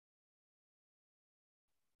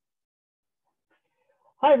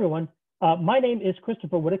Hi, everyone. My name is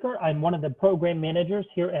Christopher Whitaker. I'm one of the program managers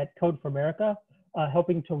here at Code for America,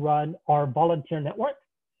 helping to run our volunteer network.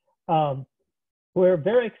 We're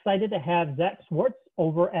very excited to have Zach Swartz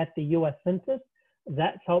over at the US Census.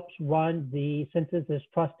 Zach helps run the Census's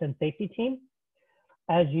Trust and Safety team.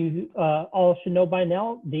 As you all should know by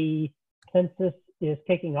now, the census is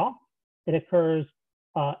kicking off. It occurs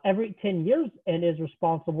every 10 years and is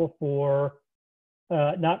responsible for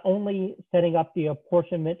not only setting up the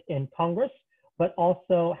apportionment in Congress, but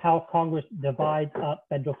also how Congress divides up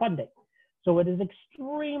federal funding. So it is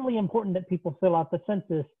extremely important that people fill out the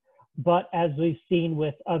census, but as we've seen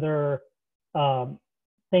with other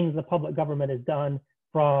things the public government has done,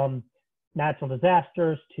 from natural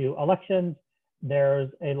disasters to elections, there's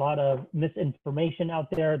a lot of misinformation out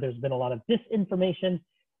there. There's been a lot of disinformation.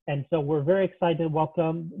 And so we're very excited to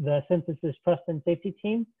welcome the Census's Trust and Safety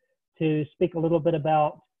team to speak a little bit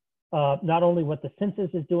about not only what the census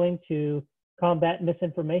is doing to combat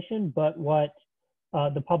misinformation, but what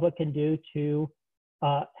the public can do to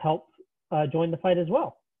help join the fight as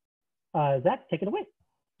well. Zach, take it away.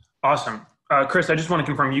 Awesome. Chris, I just want to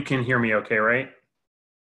confirm you can hear me okay, right?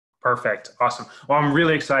 Perfect. Awesome. Well, I'm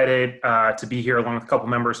really excited to be here along with a couple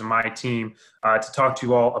members of my team to talk to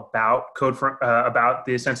you all about about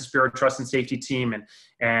the Census Bureau Trust and Safety team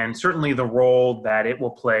and certainly the role that it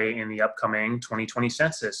will play in the upcoming 2020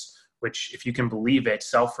 census, which, if you can believe it,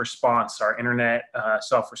 self-response, our internet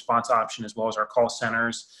self-response option, as well as our call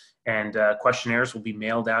centers and questionnaires will be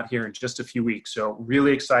mailed out here in just a few weeks. So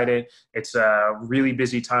really excited. It's a really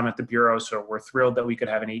busy time at the Bureau, so we're thrilled that we could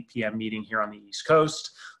have an 8 p.m. meeting here on the East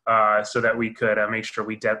Coast so that we could make sure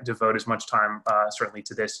we devote as much time certainly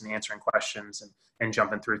to this and answering questions and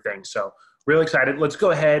jumping through things. So really excited. Let's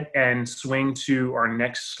go ahead and swing to our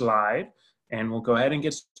next slide, and we'll go ahead and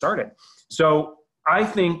get started. So I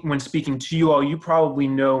think when speaking to you all, you probably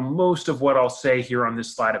know most of what I'll say here on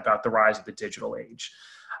this slide about the rise of the digital age.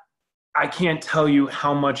 I can't tell you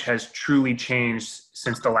how much has truly changed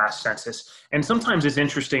since the last census. And sometimes it's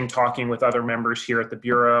interesting talking with other members here at the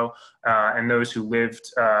Bureau and those who lived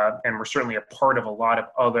and were certainly a part of a lot of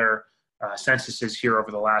other censuses here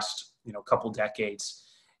over the last couple decades,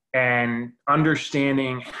 and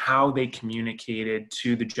understanding how they communicated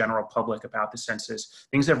to the general public about the census.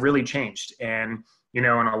 Things have really changed. And in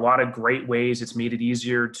a lot of great ways, it's made it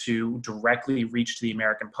easier to directly reach the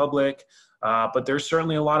American public. But there's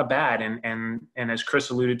certainly a lot of bad. And as Chris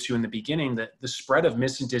alluded to in the beginning, that the spread of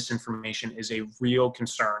mis and disinformation is a real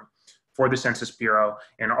concern for the Census Bureau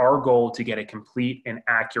and our goal to get a complete and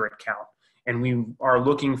accurate count. And we are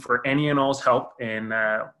looking for any and all's help in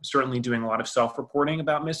certainly doing a lot of self-reporting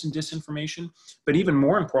about mis and disinformation, but even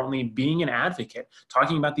more importantly, being an advocate,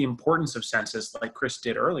 talking about the importance of census like Chris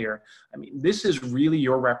did earlier. I mean, this is really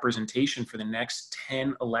your representation for the next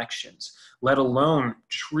 10 elections, let alone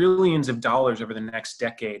trillions of dollars over the next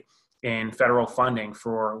decade in federal funding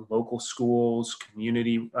for local schools,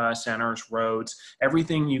 community centers, roads,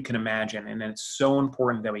 everything you can imagine. And it's so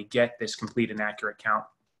important that we get this complete and accurate count.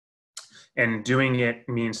 And doing it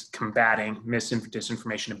means combating mis and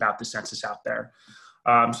disinformation about the census out there.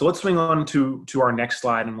 So let's swing on to our next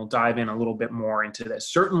slide, and we'll dive in a little bit more into this.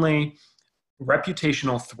 Certainly,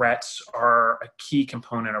 reputational threats are a key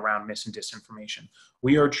component around mis and disinformation.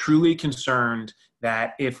 We are truly concerned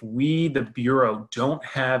that if we, the Bureau, don't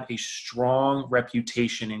have a strong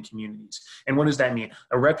reputation in communities, and what does that mean?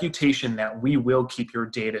 A reputation that we will keep your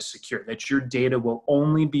data secure, that your data will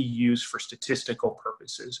only be used for statistical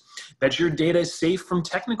purposes, that your data is safe from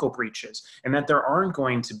technical breaches, and that there aren't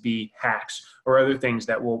going to be hacks or other things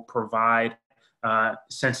that will provide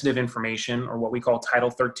sensitive information, or what we call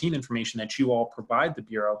Title 13 information that you all provide the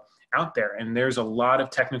Bureau out there. And there's a lot of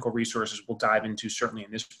technical resources we'll dive into certainly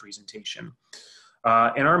in this presentation.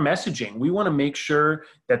 In our messaging, we want to make sure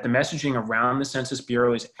that the messaging around the Census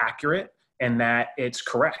Bureau is accurate and that it's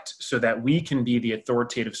correct, so that we can be the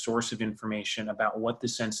authoritative source of information about what the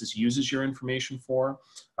census uses your information for,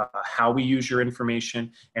 how we use your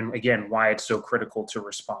information, and again, why it's so critical to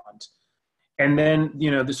respond. And then,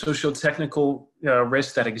 the socio-technical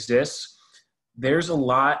risk that exists, there's a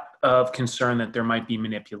lot of concern that there might be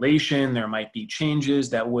manipulation, there might be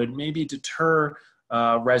changes that would maybe deter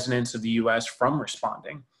residents of the US from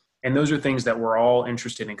responding. And those are things that we're all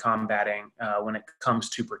interested in combating when it comes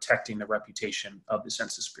to protecting the reputation of the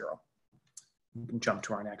Census Bureau. We can jump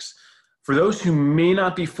to our next. For those who may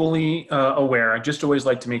not be fully aware, I just always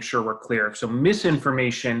like to make sure we're clear. So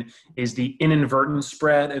misinformation is the inadvertent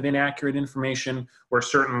spread of inaccurate information, where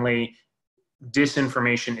certainly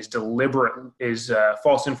disinformation is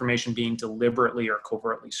false information being deliberately or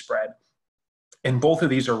covertly spread. And both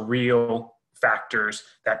of these are real factors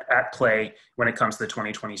that at play when it comes to the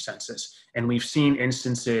 2020 census. And we've seen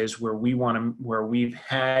instances where we've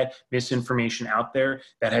had misinformation out there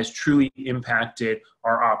that has truly impacted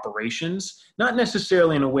our operations, not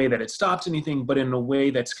necessarily in a way that it stops anything, but in a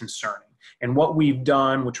way that's concerning. And what we've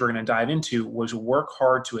done, which we're going to dive into, was work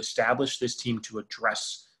hard to establish this team to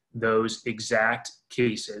address those exact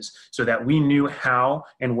cases so that we knew how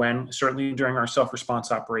and when, certainly during our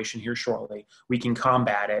self-response operation here shortly, we can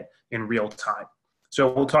combat it in real time.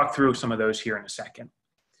 So we'll talk through some of those here in a second.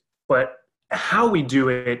 But how we do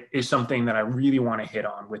it is something that I really want to hit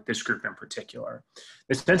on with this group in particular.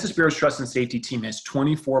 The Census Bureau's Trust and Safety team has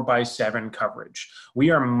 24/7 coverage. We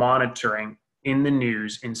are monitoring in the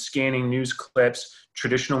news and scanning news clips,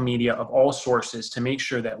 traditional media of all sources to make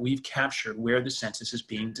sure that we've captured where the census is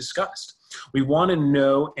being discussed. We want to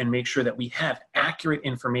know and make sure that we have accurate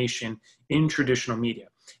information in traditional media.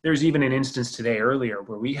 There's even an instance today earlier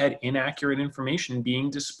where we had inaccurate information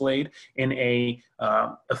being displayed in a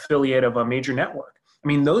affiliate of a major network. I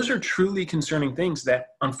mean, those are truly concerning things that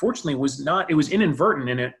unfortunately it was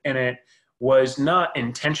inadvertent and it was not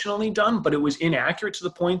intentionally done, but it was inaccurate to the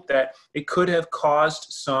point that it could have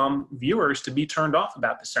caused some viewers to be turned off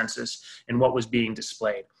about the census and what was being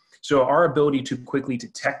displayed. So our ability to quickly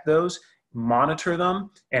detect those, monitor them,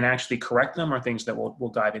 and actually correct them are things that we'll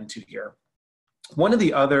dive into here. One of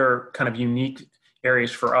the other kind of unique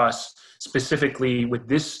areas for us, specifically with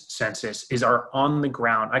this census, is our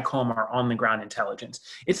on-the-ground, I call them our on-the-ground intelligence.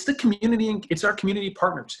 It's the community, it's our community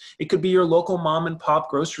partners. It could be your local mom and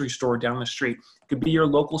pop grocery store down the street. It could be your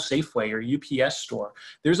local Safeway or UPS store.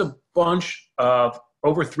 There's a bunch of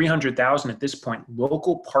over 300,000 at this point,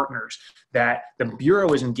 local partners that the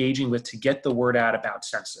Bureau is engaging with to get the word out about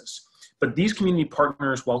census. But these community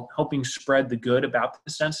partners, while helping spread the good about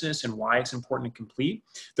the census and why it's important to complete,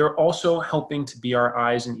 they're also helping to be our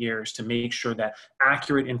eyes and ears to make sure that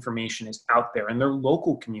accurate information is out there in their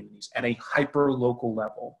local communities at a hyper-local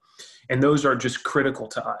level. And those are just critical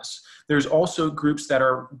to us. There's also groups that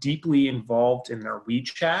are deeply involved in their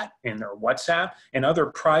WeChat, in their WhatsApp, and other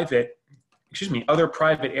private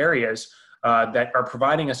areas that are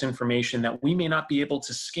providing us information that we may not be able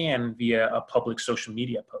to scan via a public social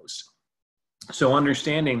media post. So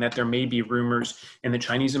understanding that there may be rumors in the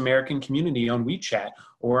Chinese American community on WeChat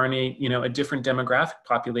or in a different demographic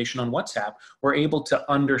population on WhatsApp, we're able to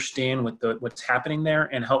understand what's happening there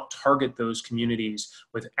and help target those communities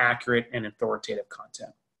with accurate and authoritative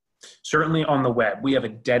content. Certainly on the web, we have a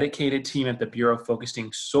dedicated team at the Bureau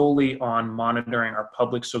focusing solely on monitoring our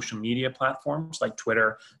public social media platforms like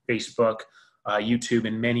Twitter, Facebook, YouTube,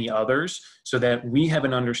 and many others, so that we have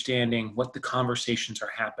an understanding what the conversations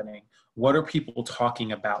are happening, what are people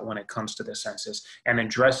talking about when it comes to the census, and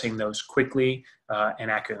addressing those quickly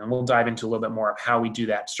and accurately. And we'll dive into a little bit more of how we do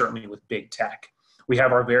that, certainly with big tech. We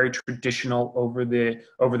have our very traditional over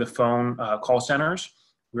the phone call centers.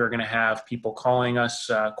 We're going to have people calling us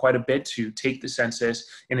quite a bit to take the census.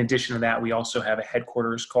 In addition to that, we also have a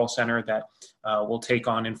headquarters call center that will take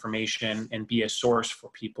on information and be a source for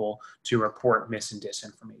people to report mis and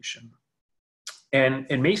disinformation. And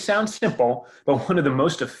it may sound simple, but one of the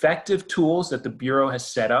most effective tools that the Bureau has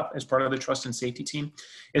set up as part of the Trust and Safety team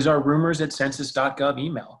is our rumors@census.gov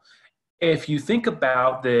email. If you think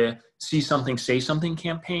about the See Something, Say Something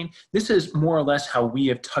campaign, this is more or less how we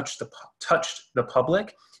have touched the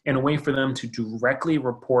public in a way for them to directly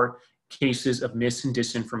report cases of mis and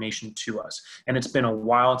disinformation to us. And it's been a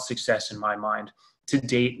wild success in my mind. To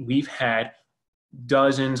date, we've had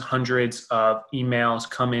dozens, hundreds of emails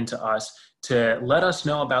come into us to let us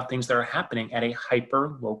know about things that are happening at a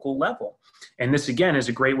hyper local level. And this again is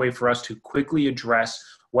a great way for us to quickly address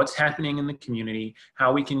what's happening in the community,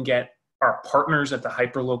 how we can get our partners at the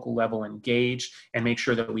hyper-local level engaged, and make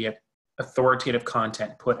sure that we have authoritative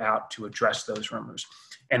content put out to address those rumors.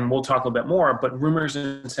 And we'll talk a little bit more, but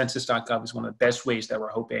rumors@census.gov is one of the best ways that we're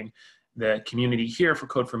hoping the community here for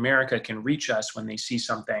Code for America can reach us when they see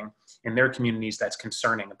something in their communities that's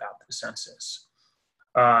concerning about the census.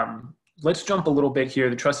 Let's jump a little bit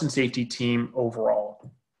here, the Trust and Safety team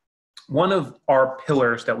overall. One of our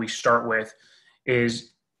pillars that we start with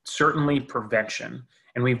is certainly prevention.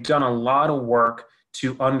 And we've done a lot of work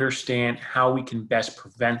to understand how we can best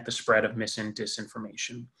prevent the spread of mis and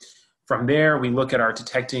disinformation. From there, we look at our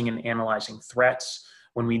detecting and analyzing threats.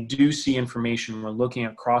 When we do see information, we're looking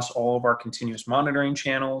across all of our continuous monitoring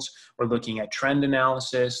channels. We're looking at trend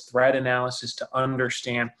analysis, threat analysis to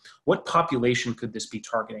understand what population could this be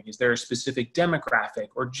targeting. Is there a specific demographic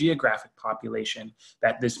or geographic population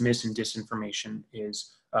that this mis and disinformation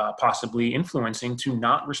is possibly influencing to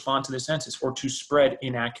not respond to the census or to spread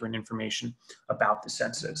inaccurate information about the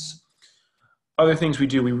census? Other things we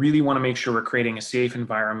do, we really want to make sure we're creating a safe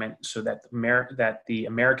environment so that the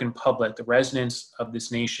American public, the residents of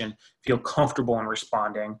this nation, feel comfortable in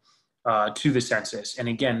responding to the census. And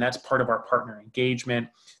again, that's part of our partner engagement.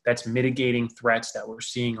 That's mitigating threats that we're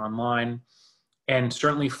seeing online, and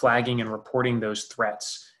certainly flagging and reporting those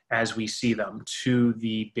threats as we see them to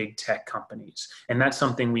the big tech companies. And that's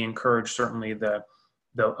something we encourage certainly the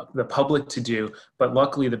public to do, but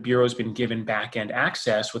luckily the Bureau has been given back-end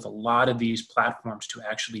access with a lot of these platforms to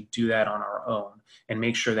actually do that on our own and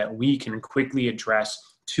make sure that we can quickly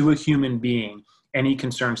address to a human being any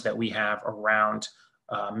concerns that we have around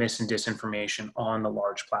mis and disinformation on the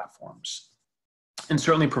large platforms. And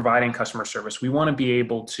certainly providing customer service. We want to be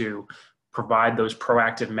able to provide those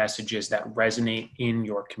proactive messages that resonate in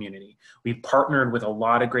your community. We've partnered with a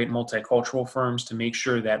lot of great multicultural firms to make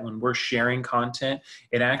sure that when we're sharing content,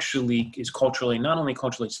 it actually is culturally, not only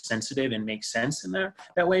culturally sensitive and makes sense in there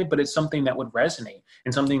that way, but it's something that would resonate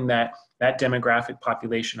and something that that demographic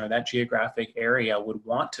population or that geographic area would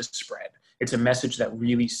want to spread. It's a message that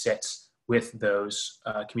really sits with those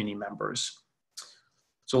community members.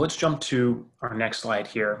 So let's jump to our next slide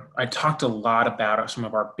here. I talked a lot about some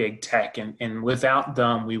of our big tech, and without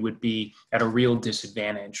them, we would be at a real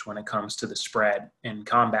disadvantage when it comes to the spread and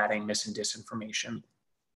combating mis and disinformation.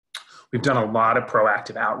 We've done a lot of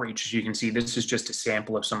proactive outreach. As you can see, this is just a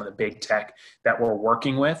sample of some of the big tech that we're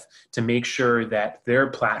working with to make sure that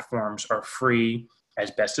their platforms are free as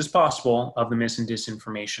best as possible of the mis and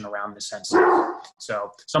disinformation around the census.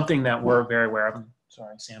 So something that we're very aware of.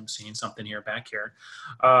 Sorry, Sam's seeing something here back here.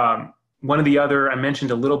 One of the other, I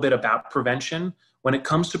mentioned a little bit about prevention. When it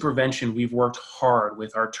comes to prevention, we've worked hard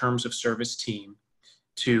with our terms of service team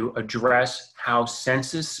to address how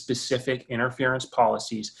census-specific interference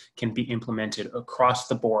policies can be implemented across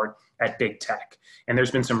the board at big tech. And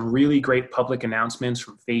there's been some really great public announcements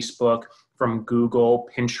from Facebook, from Google,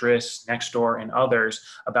 Pinterest, Nextdoor, and others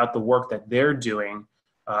about the work that they're doing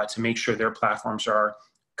to make sure their platforms are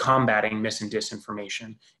combating mis and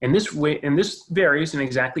disinformation. And this varies in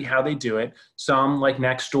exactly how they do it. Some, like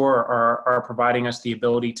Nextdoor, are providing us the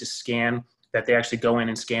ability to scan, that they actually go in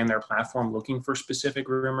and scan their platform looking for specific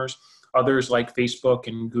rumors. Others, like Facebook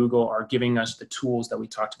and Google, are giving us the tools that we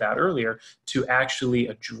talked about earlier to actually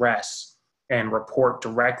address and report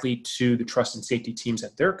directly to the trust and safety teams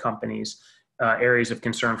at their companies areas of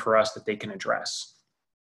concern for us that they can address.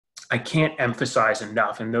 I can't emphasize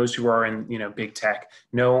enough, and those who are in big tech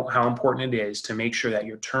know how important it is to make sure that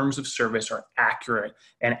your terms of service are accurate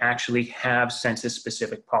and actually have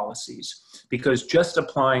census-specific policies. Because just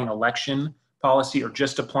applying election policy or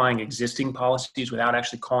just applying existing policies without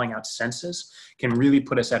actually calling out census can really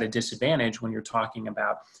put us at a disadvantage when you're talking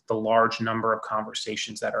about the large number of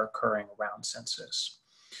conversations that are occurring around census.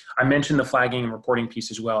 I mentioned the flagging and reporting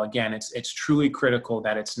piece as well. Again, it's truly critical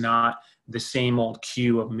that it's not the same old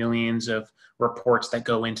queue of millions of reports that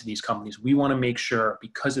go into these companies. We want to make sure,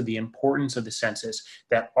 because of the importance of the census,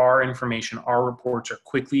 that our information, our reports are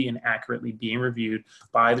quickly and accurately being reviewed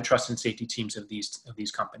by the trust and safety teams of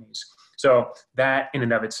these companies. So that in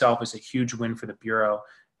and of itself is a huge win for the Bureau.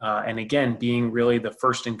 And again, being really the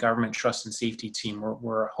first in government trust and safety team,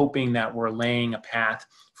 we're hoping that we're laying a path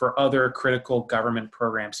for other critical government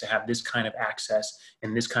programs to have this kind of access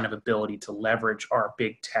and this kind of ability to leverage our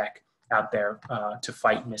big tech out there to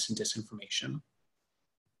fight mis and disinformation.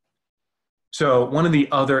 So one of the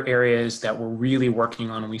other areas that we're really working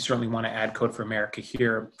on, and we certainly want to add Code for America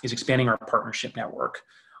here, is expanding our partnership network.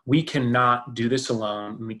 We cannot do this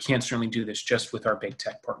alone, and we can't certainly do this just with our big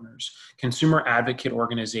tech partners. Consumer advocate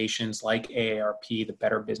organizations like AARP, the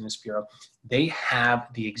Better Business Bureau, they have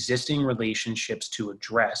the existing relationships to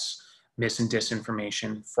address mis and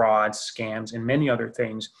disinformation, frauds, scams, and many other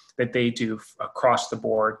things that they do across the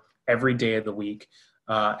board every day of the week.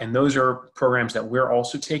 And those are programs that we're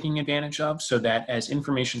also taking advantage of, so that as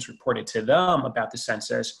information is reported to them about the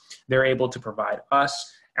census, they're able to provide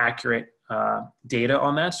us accurate data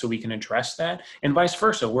on that so we can address that, and vice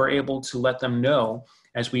versa. We're able to let them know,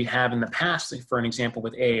 as we have in the past, for an example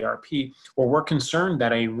with AARP, where we're concerned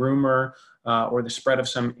that a rumor or the spread of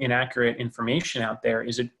some inaccurate information out there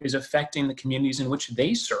is affecting the communities in which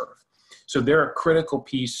they serve. So they're a critical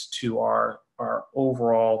piece to our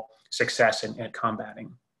overall success in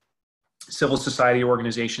combating. Civil society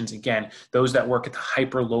organizations, again, those that work at the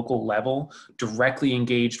hyper-local level, directly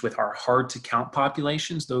engaged with our hard-to-count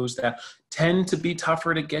populations, those that tend to be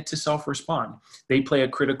tougher to get to self-respond. They play a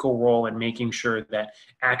critical role in making sure that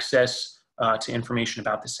access to information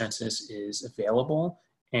about the census is available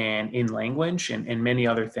and in language and many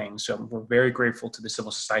other things. So we're very grateful to the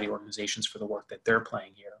civil society organizations for the work that they're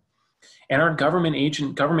playing here. And our government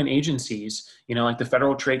agencies, like the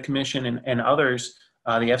Federal Trade Commission and others,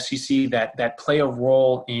 the FCC, that play a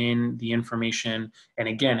role in the information, and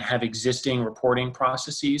again, have existing reporting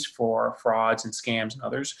processes for frauds and scams and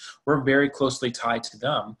others. We're very closely tied to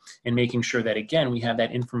them in making sure that, again, we have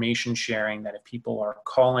that information sharing, that if people are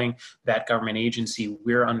calling that government agency,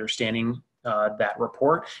 we're understanding that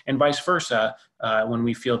report, and vice versa. When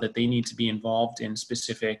we feel that they need to be involved in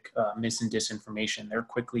specific mis and disinformation, they're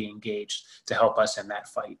quickly engaged to help us in that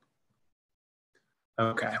fight.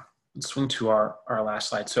 Okay, let's swing to our last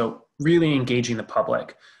slide. So really engaging the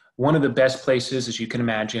public. One of the best places, as you can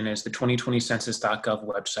imagine, is the 2020census.gov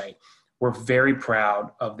website. We're very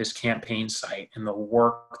proud of this campaign site and the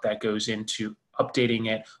work that goes into updating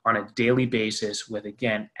it on a daily basis with,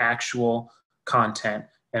 again, actual content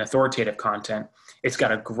and authoritative content. It's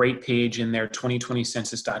got a great page in there,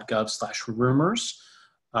 2020census.gov/rumors,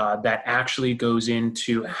 that actually goes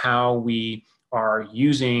into how we are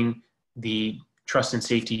using the trust and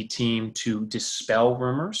safety team to dispel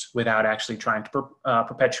rumors without actually trying to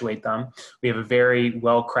perpetuate them. We have a very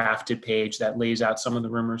well-crafted page that lays out some of the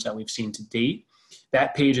rumors that we've seen to date.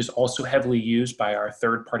 That page is also heavily used by our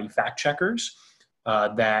third-party fact checkers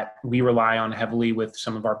that we rely on heavily with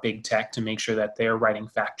some of our big tech to make sure that they're writing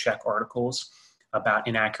fact check articles about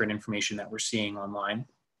inaccurate information that we're seeing online.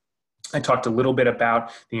 I talked a little bit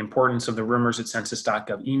about the importance of the rumors at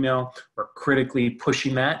census.gov email. We're critically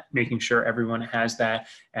pushing that, making sure everyone has that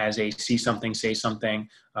as a see something, say something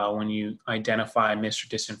when you identify mis or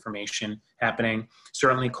disinformation happening.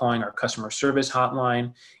 Certainly calling our customer service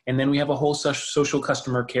hotline. And then we have a whole social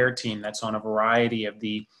customer care team that's on a variety of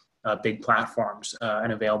the big platforms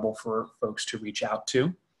and available for folks to reach out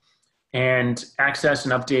to. And access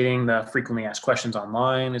and updating the frequently asked questions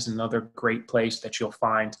online is another great place that you'll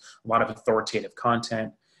find a lot of authoritative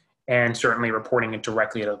content, and certainly reporting it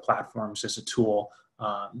directly to the platforms is a tool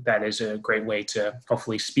that is a great way to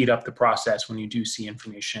hopefully speed up the process when you do see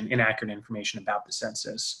inaccurate information about the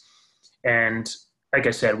census. And like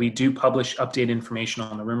I said, we do publish updated information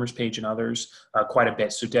on the rumors page and others quite a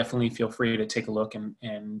bit. So definitely feel free to take a look,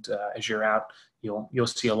 and as you're out, you'll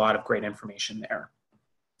see a lot of great information there.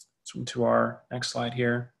 So to our next slide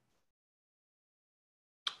here.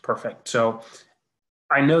 Perfect. So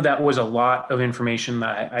I know that was a lot of information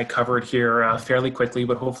that I covered here fairly quickly,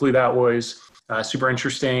 but hopefully that was super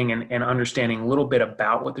interesting and understanding a little bit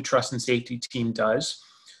about what the Trust and Safety team does.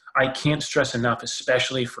 I can't stress enough,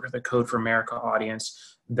 especially for the Code for America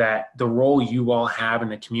audience, that the role you all have in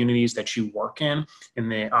the communities that you work in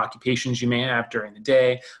the occupations you may have during the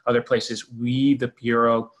day, other places, we, the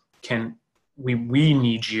Bureau, we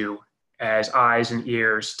need you as eyes and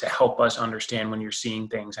ears to help us understand when you're seeing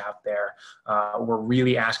things out there. We're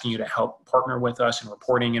really asking you to help partner with us in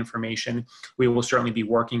reporting information. We will certainly be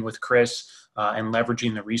working with Chris and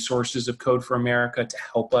leveraging the resources of Code for America to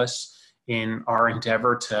help us in our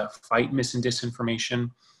endeavor to fight mis and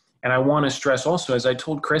disinformation. And I want to stress also, as I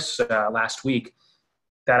told Chris last week,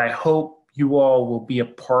 that I hope you all will be a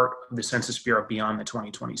part of the Census Bureau beyond the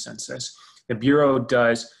 2020 census. The Bureau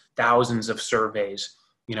does thousands of surveys,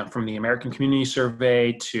 from the American Community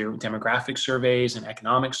Survey to demographic surveys and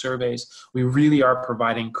economic surveys. We really are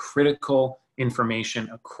providing critical information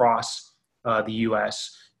across the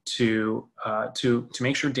U.S. to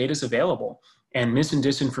make sure data is available. And mis and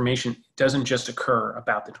disinformation doesn't just occur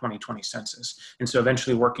about the 2020 census. And so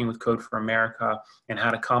eventually working with Code for America and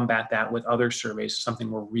how to combat that with other surveys is something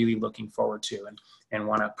we're really looking forward to, and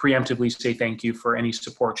want to preemptively say thank you for any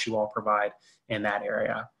support you all provide in that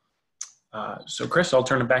area. So Chris, I'll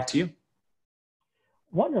turn it back to you.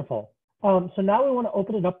 Wonderful. So now we want to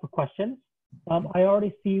open it up for questions. I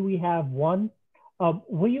already see we have one.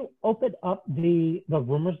 Will you open up the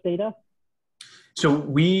rumors data?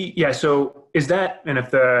 So so is that, and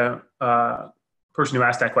if the person who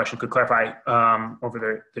asked that question could clarify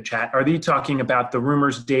over the chat, are they talking about the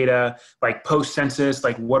rumors data, like post-census,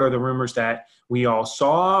 like what are the rumors that we all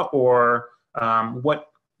saw, or what?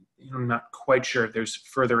 I'm not quite sure if there's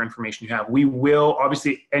further information you have. We will,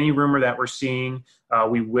 obviously, any rumor that we're seeing,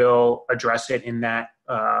 we will address it in that,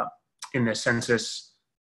 in the census,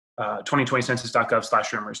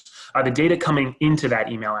 2020census.gov/rumors. The data coming into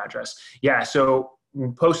that email address. Yeah, so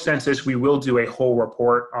post-census, we will do a whole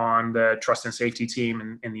report on the Trust and Safety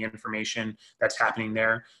team and the information that's happening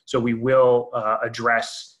there. So we will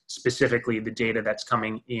address specifically the data that's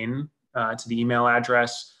coming in to the email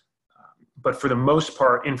address. But for the most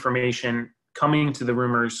part, information coming to the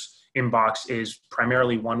rumors inbox is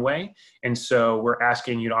primarily one way. And so we're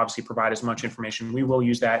asking you to obviously provide as much information. We will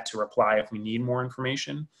use that to reply if we need more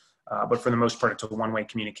information. But for the most part, it's a one-way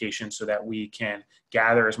communication so that we can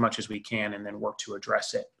gather as much as we can and then work to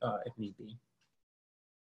address it if need be.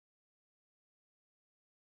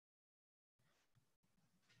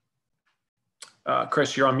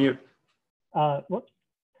 Chris, you're on mute. Whoops.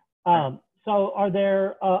 So are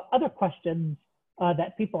there other questions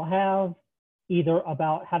that people have, either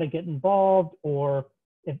about how to get involved or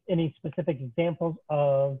if any specific examples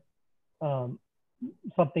of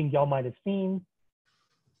something y'all might have seen?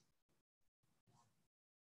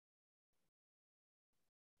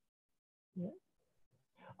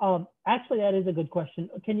 Yeah. Actually, that is a good question.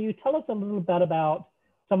 Can you tell us a little bit about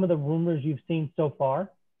some of the rumors you've seen so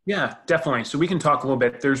far? Yeah, definitely. So we can talk a little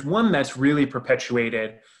bit. There's one that's really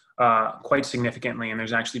perpetuated quite significantly, and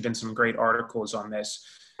there's actually been some great articles on this.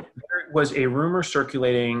 There was a rumor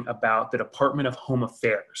circulating about the Department of Home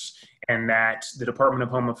Affairs, and that the Department of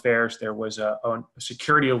Home Affairs, there was a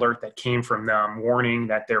security alert that came from them warning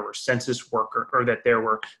that there were that there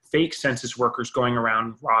were fake census workers going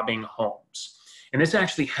around robbing homes. And this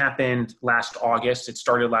actually happened last August. It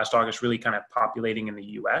started last August, really kind of populating in the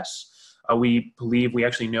US. We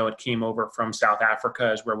actually know it came over from South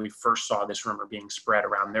Africa, is where we first saw this rumor being spread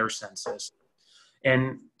around their census.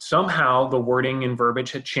 And somehow the wording and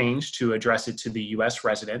verbiage had changed to address it to the US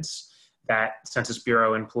residents, that Census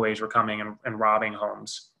Bureau employees were coming and robbing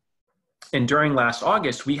homes. And during last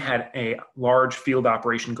August, we had a large field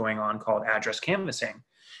operation going on called address canvassing.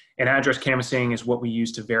 And address canvassing is what we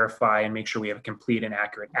use to verify and make sure we have a complete and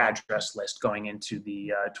accurate address list going into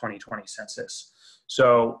the 2020 census.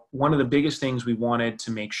 So one of the biggest things we wanted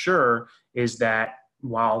to make sure is that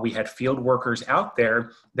while we had field workers out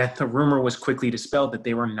there, that the rumor was quickly dispelled that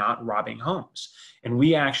they were not robbing homes. And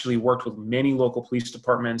we actually worked with many local police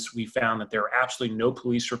departments. We found that there were absolutely no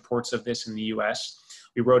police reports of this in the US.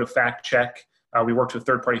 We wrote a fact check. We worked with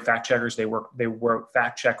third-party fact checkers. They wrote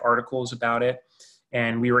fact check articles about it.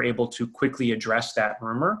 And we were able to quickly address that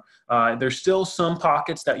rumor. There's still some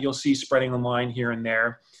pockets that you'll see spreading online here and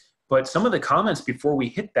there. But some of the comments before we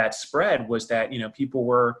hit that spread was that, people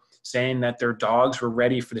were saying that their dogs were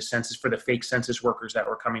ready for the census, for the fake census workers that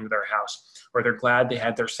were coming to their house, or they're glad they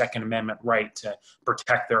had their Second Amendment right to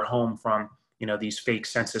protect their home from, these fake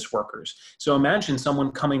census workers. So imagine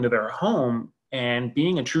someone coming to their home and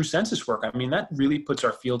being a true census worker. I mean, that really puts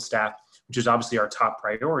our field staff, which is obviously our top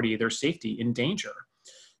priority, their safety, in danger.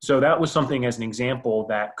 So that was something, as an example,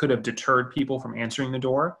 that could have deterred people from answering the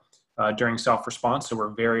door during self-response. So we're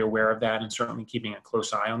very aware of that and certainly keeping a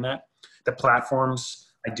close eye on that. The platforms,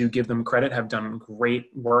 I do give them credit, have done great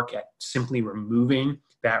work at simply removing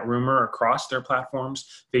that rumor across their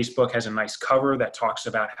platforms. Facebook has a nice cover that talks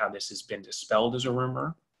about how this has been dispelled as a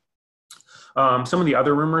rumor. Some of the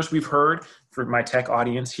other rumors we've heard for my tech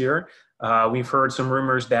audience here, we've heard some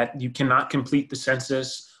rumors that you cannot complete the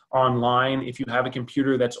census online if you have a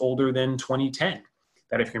computer that's older than 2010.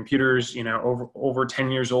 That if your computer's over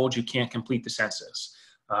 10 years old, you can't complete the census.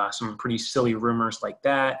 Some pretty silly rumors like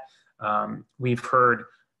that. We've heard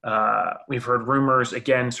rumors.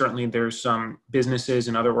 Again, certainly there's some businesses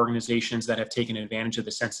and other organizations that have taken advantage of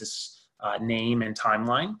the census name and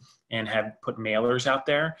timeline and have put mailers out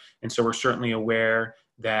there. And so we're certainly aware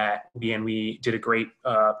that we did a great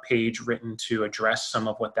page written to address some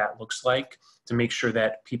of what that looks like, to make sure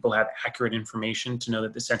that people have accurate information, to know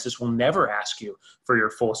that the census will never ask you for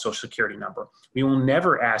your full Social Security number. We will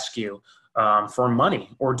never ask you for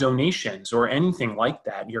money or donations or anything like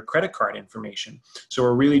that, your credit card information. So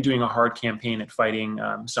we're really doing a hard campaign at fighting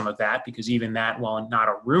some of that, because even that, while not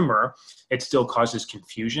a rumor, it still causes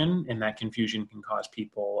confusion, and that confusion can cause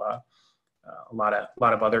people a lot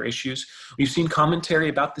of other issues. We've seen commentary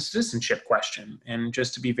about the citizenship question. And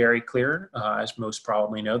just to be very clear, as most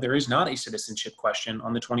probably know, there is not a citizenship question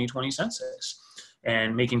on the 2020 census.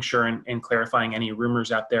 And making sure and clarifying any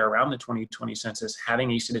rumors out there around the 2020 census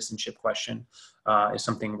having a citizenship question is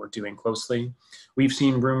something we're doing closely. We've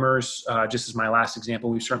seen rumors, just as my last example,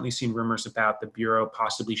 we've certainly seen rumors about the Bureau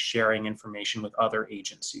possibly sharing information with other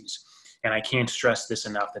agencies. And I can't stress this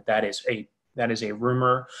enough, that is a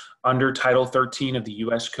rumor. Under Title 13 of the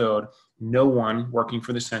US Code, no one working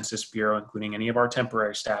for the Census Bureau, including any of our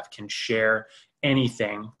temporary staff, can share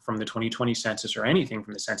anything from the 2020 census or anything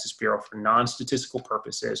from the Census Bureau for non-statistical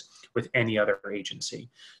purposes with any other agency.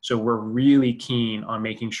 So we're really keen on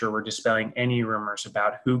making sure we're dispelling any rumors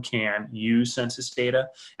about who can use census data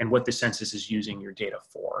and what the census is using your data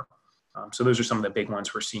for. So those are some of the big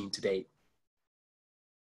ones we're seeing to date.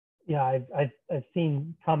 Yeah, I've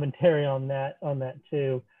seen commentary on that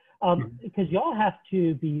too, because y'all have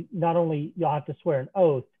to be, not only y'all have to swear an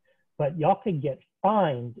oath, but y'all could get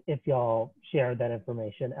fined if y'all share that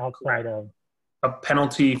information outside of A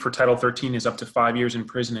penalty for Title 13 is up to 5 years in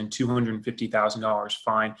prison and $250,000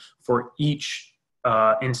 fine for each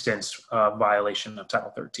instance of violation of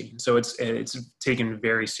Title 13. So it's taken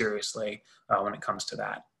very seriously when it comes to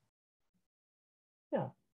that. Yeah.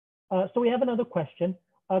 So we have another question.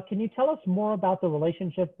 Can you tell us more about the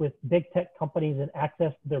relationship with big tech companies and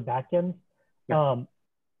access to their backends? Yeah.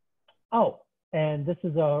 And this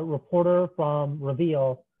is a reporter from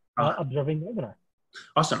Reveal observing the webinar.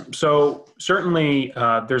 Awesome. So certainly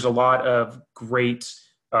there's a lot of great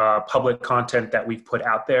public content that we've put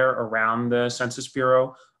out there around the Census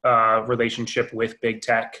Bureau relationship with big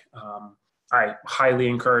tech. I highly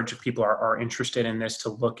encourage, if people are interested in this, to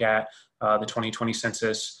look at the 2020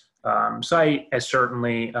 Census site, as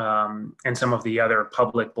certainly, and some of the other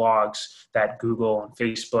public blogs that Google and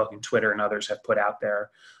Facebook and Twitter and others have put out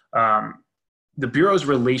there. The Bureau's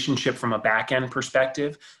relationship from a back-end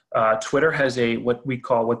perspective, Twitter has what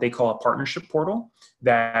they call a partnership portal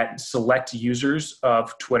that select users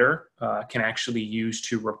of Twitter can actually use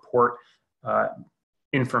to report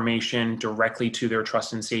information directly to their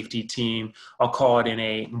trust and safety team. I'll call it in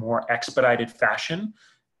a more expedited fashion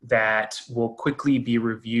that will quickly be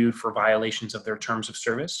reviewed for violations of their terms of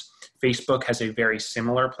service. Facebook has a very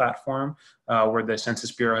similar platform where the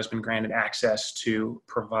Census Bureau has been granted access to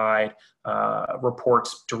provide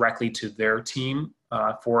reports directly to their team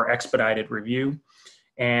for expedited review.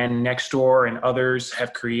 And Nextdoor and others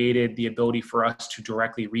have created the ability for us to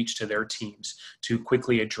directly reach to their teams to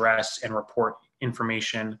quickly address and report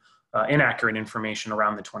information, inaccurate information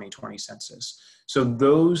around the 2020 census. So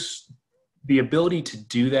the ability to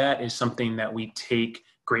do that is something that we take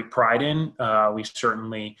great pride in. We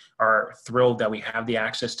certainly are thrilled that we have the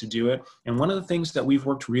access to do it. And one of the things that we've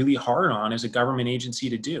worked really hard on as a government agency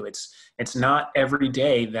to do, it's not every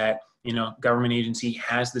day that government agency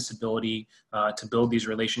has this ability to build these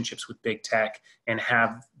relationships with big tech and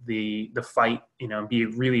have the fight, be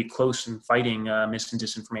really close in fighting mis and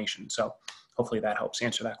disinformation. So hopefully that helps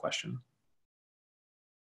answer that question.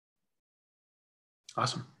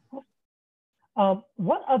 Awesome.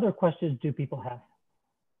 What other questions do people have?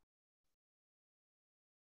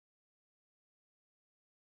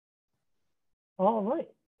 All right.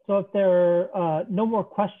 So if there are no more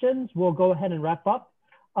questions, we'll go ahead and wrap up.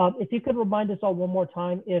 If you could remind us all one more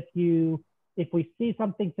time, if we see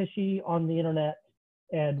something fishy on the internet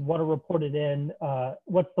and want to report it in,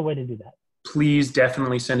 what's the way to do that? Please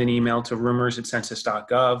definitely send an email to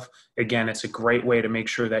rumors@census.gov. Again, it's a great way to make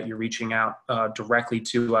sure that you're reaching out directly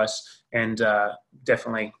to us, and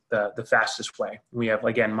definitely the fastest way. We have,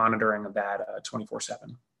 again, monitoring of that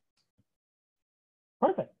 24/7.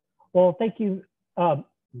 Perfect. Well, thank you. We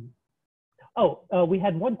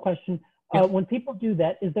had one question. Yeah. When people do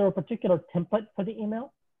that, is there a particular template for the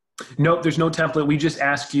email? No, there's no template. We just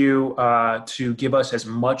ask you to give us as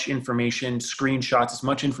much information, screenshots, as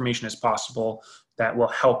much information as possible that will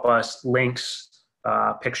help us, links,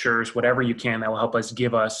 pictures, whatever you can, that will help us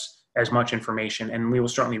give us as much information. And we will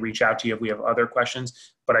certainly reach out to you if we have other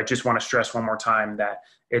questions. But I just want to stress one more time that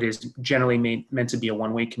it is generally meant to be a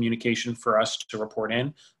one-way communication for us to report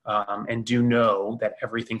in. And do know that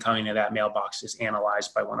everything coming to that mailbox is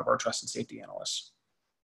analyzed by one of our trust and safety analysts.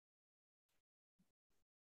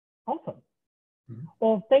 Awesome.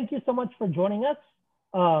 Well, thank you so much for joining us.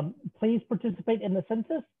 Please participate in the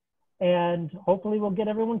census, and hopefully we'll get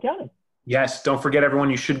everyone counted. Yes, don't forget,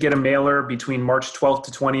 everyone, you should get a mailer between March 12th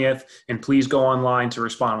to 20th, and please go online to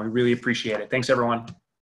respond. We really appreciate it. Thanks, everyone.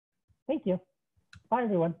 Thank you. Bye,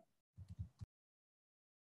 everyone.